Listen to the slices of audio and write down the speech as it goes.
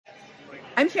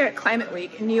I'm here at Climate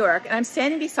Week in New York, and I'm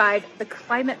standing beside the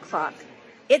climate clock.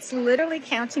 It's literally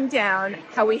counting down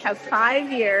how we have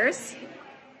 5 years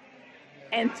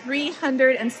and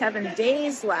 307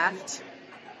 days left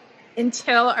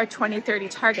until our 2030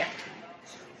 target.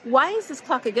 Why is this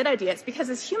clock a good idea? It's because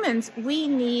as humans, we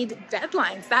need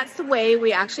deadlines. That's the way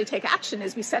we actually take action,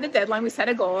 is we set a deadline, we set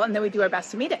a goal, and then we do our best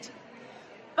to meet it.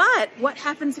 But what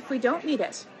happens if we don't meet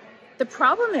it? The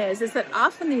problem is that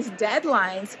often these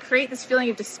deadlines create this feeling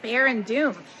of despair and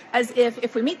doom, as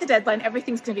if we meet the deadline,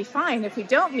 everything's going to be fine. If we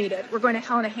don't meet it, we're going to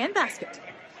hell in a handbasket.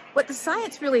 What the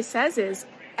science really says is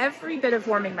every bit of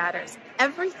warming matters.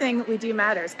 Everything we do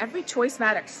matters. Every choice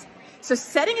matters. So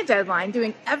setting a deadline,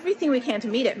 doing everything we can to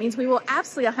meet it, means we will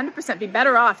absolutely 100% be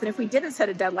better off than if we didn't set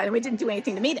a deadline and we didn't do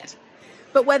anything to meet it.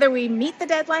 But whether we meet the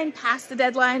deadline, pass the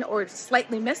deadline, or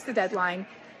slightly miss the deadline,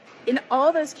 in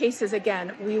all those cases,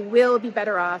 again, we will be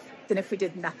better off than if we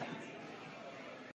did nothing.